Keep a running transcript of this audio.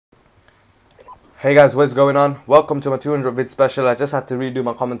Hey guys, what's going on? Welcome to my 200 vid special. I just had to redo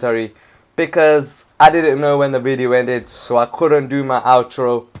my commentary because I didn't know when the video ended, so I couldn't do my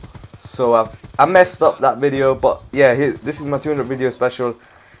outro. So I messed up that video, but yeah, this is my 200 video special.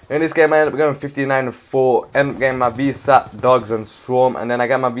 In this game I ended up going 59-4, ended up getting my VSAT, dogs and swarm, and then I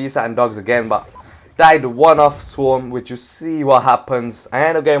got my VSAT and dogs again, but died one off swarm, which you see what happens. I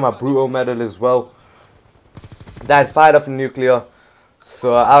ended up getting my brutal medal as well. Died 5 off nuclear,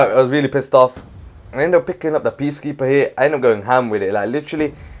 so I was really pissed off. I ended up picking up the Peacekeeper here. I ended up going ham with it. Like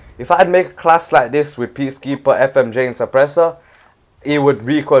literally, if I'd make a class like this with Peacekeeper, FMJ and Suppressor, it would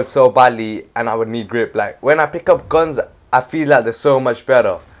recoil so badly and I would need grip. Like when I pick up guns, I feel like they're so much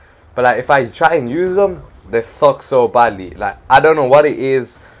better. But like if I try and use them, they suck so badly. Like I don't know what it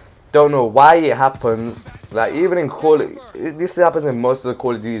is. Don't know why it happens. Like even in this happens in most of the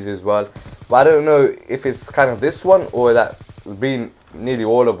Call of Duties as well. But I don't know if it's kind of this one or that's been nearly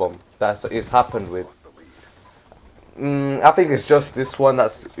all of them it's happened with. I think it's just this one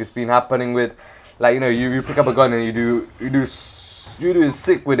it's been happening with. Like, you know, you pick up a gun and you do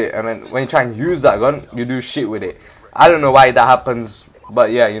sick with it, and then when you try and use that gun, you do shit with it. I don't know why that happens,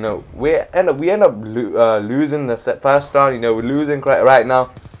 but yeah, you know, we end up losing the first round. You know, we're losing right now,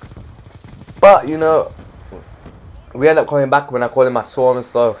 but you know, we end up coming back when I call him my swarm and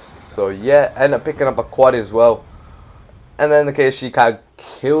stuff. So yeah, I end up picking up a quad as well. And then in case she kind of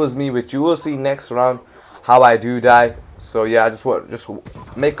kills me, which you will see next round how I do die. So yeah, I just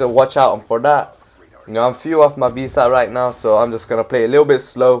make a watch out for that. You know, I'm few off my VSAT right now, so I'm just gonna play a little bit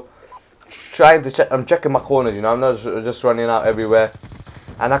slow, trying to check. I'm checking my corners. You know, I'm not just running out everywhere.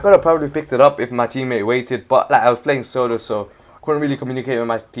 And I could have probably picked it up if my teammate waited, but like I was playing solo, so couldn't really communicate with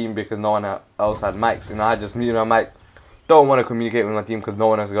my team because no one else had mics. You know, I just needed my mic. Don't want to communicate with my team because no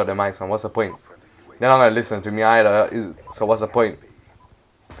one else got their mics on. What's the point? They're not gonna listen to me either, so what's the point?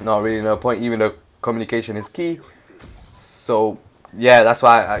 Not really no point, even though communication is key. So yeah, that's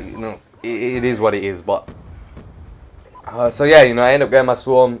why you know, it is what it is. But so yeah, you know, I end up getting my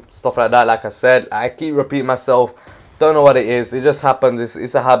swarm, stuff like that. Like I said, I keep repeating myself. Don't know what it is. It just happens.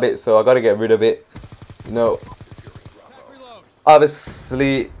 It's a habit, so I gotta get rid of it. You know,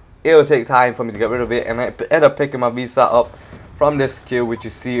 obviously it will take time for me to get rid of it, and I end up picking my VSAT up from this kill, which you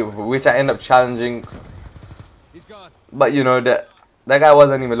see, which I end up challenging. But you know, that guy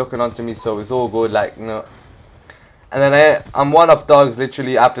wasn't even looking onto me, so it's all good. Like, you know, and then I'm one of dogs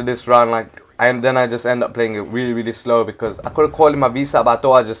literally after this round. Like, then I just end up playing it really slow because I could have called him my VSAT, but I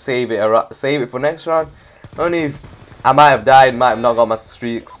thought I'd just save it for next round. Only if I might have died, might have not got my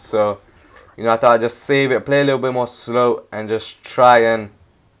streaks. So you know, I thought I'd just save it, play a little bit more slow, and just try and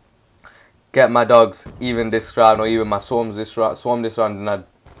get my dogs even this round, or even my swarm this round, and I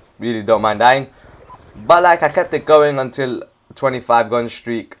really don't mind dying. But like I kept it going until 25 gun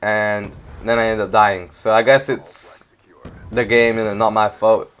streak, and then I ended up dying. So I guess it's the game and not my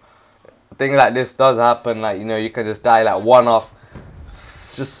fault. Thing like this does happen. Like, you know, you can just die like one off.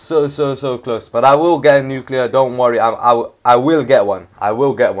 It's just so close. But I will get a nuclear. Don't worry. I will get one. I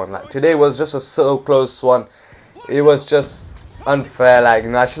will get one. Like today was just a so close one. It was just unfair. Like, you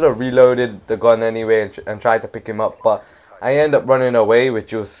know, I should have reloaded the gun anyway and tried to pick him up, but I end up running away,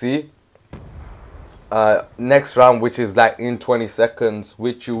 which you'll see next round, which is like in 20 seconds,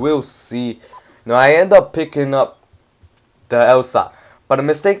 which you will see. Now I end up picking up the LSAT, but the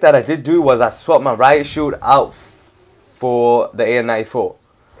mistake that I did do was I swapped my riot shield out for the AN94.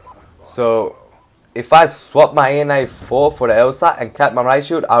 So if I swapped my AN94 for the LSAT and kept my riot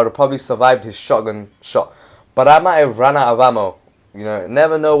shield, I would have probably survived his shotgun shot. But I might have run out of ammo. You know,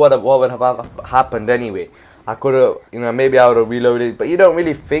 never know what would have happened anyway. I could have, you know, maybe I would have reloaded. But you don't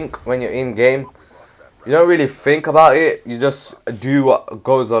really think when you're in game. You don't really think about it. You just do what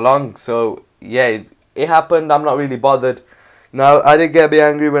goes along. So yeah, it happened. I'm not really bothered. Now I did get a bit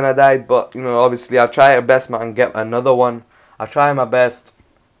angry when I died, but you know, obviously I'll try my best and get another one. I'll try my best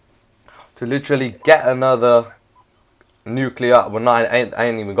to literally get another nuclear. Well, no, I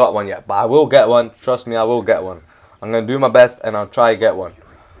ain't even got one yet, but I will get one. Trust me, I will get one. I'm gonna do my best and I'll try to get one.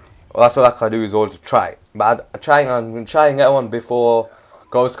 Well, that's all I can do is all to try. But I'm gonna try and get one before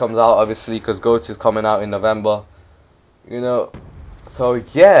Ghost comes out, obviously, because Ghost is coming out in November. You know, so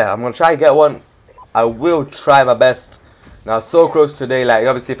yeah, I'm gonna try to get one. I will try my best. Now, so close today. Like,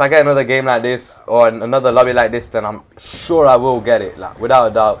 obviously, if I get another game like this or another lobby like this, then I'm sure I will get it. Like,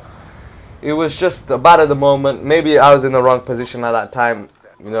 without a doubt. It was just bad at the moment. Maybe I was in the wrong position at that time.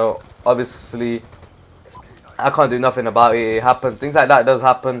 You know, obviously, I can't do nothing about it. It happens. Things like that does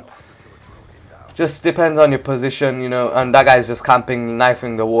happen. Just depends on your position, you know. And that guy's just camping,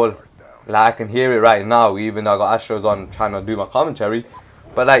 knifing the wall. Like, I can hear it right now, even though I got Astros on trying to do my commentary.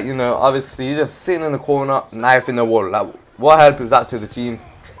 But like, you know, obviously he's just sitting in the corner, knife in the wall. Like, what help is that to the team?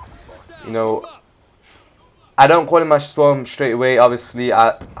 You know, I don't call in my storm straight away. Obviously,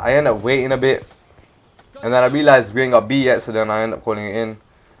 I end up waiting a bit, and then I realized we ain't got B yet, so then I end up calling it in,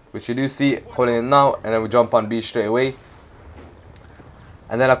 which you do see, calling it now, and then we jump on B straight away.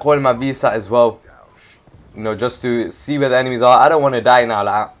 And then I call in my VSAT as well, you know, just to see where the enemies are. I don't want to die now.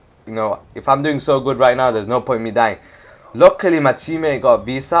 Like, you know, if I'm doing so good right now, there's no point in me dying. Luckily, my teammate got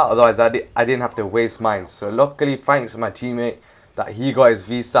VSAT, otherwise I didn't have to waste mine. So luckily, thanks to my teammate that he got his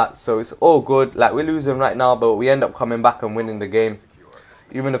VSAT, so it's all good. Like, we're losing right now, but we end up coming back and winning the game.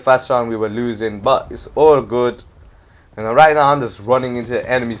 Even the first round we were losing, but it's all good. And right now I'm just running into the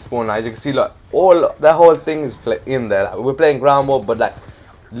enemy spawn. Like, as you can see, look, the whole thing is in there. Like, we're playing ground war, but like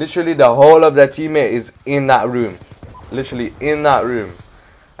literally the whole of their teammate is in that room, literally in that room,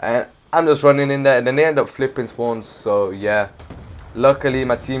 and I'm just running in there, and then they end up flipping spawns. So yeah, luckily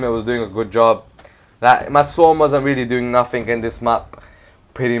my teammate was doing a good job. Like, my swarm wasn't really doing nothing in this map,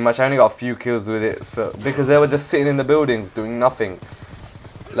 pretty much. I only got a few kills with it, so because they were just sitting in the buildings doing nothing.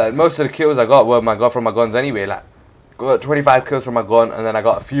 Like, most of the kills I got were from my guns anyway. Like, got 25 kills from my gun, and then I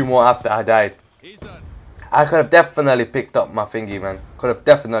got a few more after I died. I could have definitely picked up my thingy, man. Could have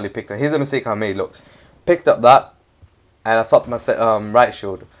definitely picked up. Here's a mistake I made. Look, picked up that, and I swapped my right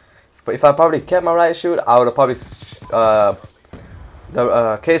shield. But if I probably kept my right shield, I would have probably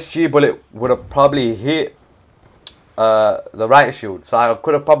the KSG bullet would have probably hit the right shield, so I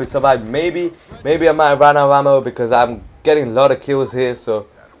could have probably survived. Maybe I might have ran out of ammo because I'm getting a lot of kills here. So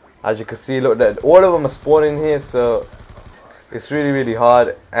as you can see, look, all of them are spawning here, so it's really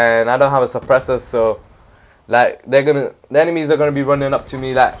hard. And I don't have a suppressor, so like the enemies are gonna be running up to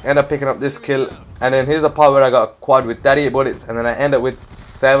me. Like, end up picking up this kill, and then here's a part where I got a quad with 38 bullets, and then I end up with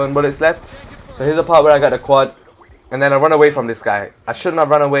 7 bullets left. So here's a part where I got the quad, and then I run away from this guy. I shouldn't have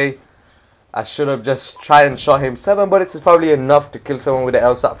run away. I should have just tried and shot him. 7 bullets is probably enough to kill someone with the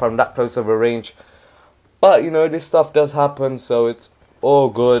LSAT from that close of a range. But you know, this stuff does happen, so it's all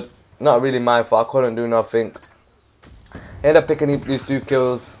good. Not really my fault. I couldn't do nothing. End up picking up these 2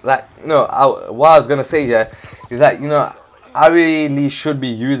 kills. Like, no, what I was gonna say here is that, you know, I really should be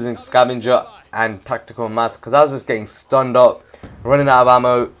using scavenger and tactical mask, because I was just getting stunned up, running out of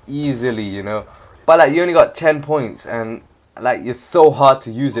ammo easily, you know. But like, you only got 10 points, and like, it's so hard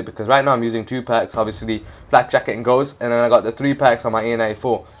to use it, because right now I'm using 2 perks, obviously flak jacket and ghost, and then I got the 3 perks on my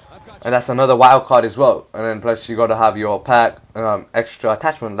A94, and that's another wild card as well. And then plus you gotta have your pack extra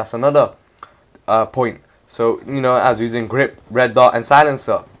attachment, that's another point. So, you know, I was using grip, red dot, and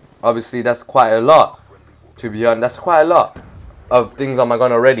silencer. Obviously, that's quite a lot. To be honest, that's quite a lot of things on my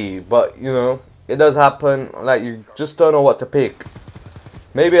gun already. But, you know, it does happen. Like, you just don't know what to pick.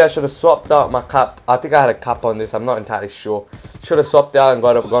 Maybe I should have swapped out my cap. I think I had a cap on this. I'm not entirely sure. Should have swapped out and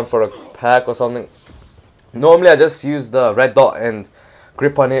gone for a pack or something. Normally, I just use the red dot and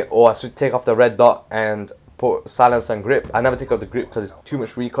grip on it. Or I should take off the red dot and put silencer and grip. I never take off the grip because it's too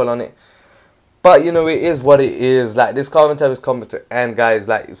much recoil on it. But, you know, it is what it is. Like, this commentary is coming to end, guys.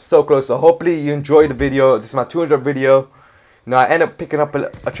 Like, it's so close. So, hopefully, you enjoyed the video. This is my 200th video. You know, I end up picking up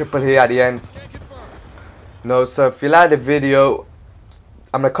a triple here at the end. You know, so if you like the video,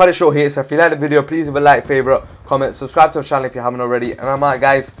 I'm going to cut it short here. So, if you like the video, please leave a like, favorite, comment, subscribe to the channel if you haven't already. And I'm out,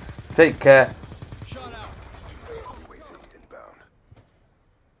 guys. Take care.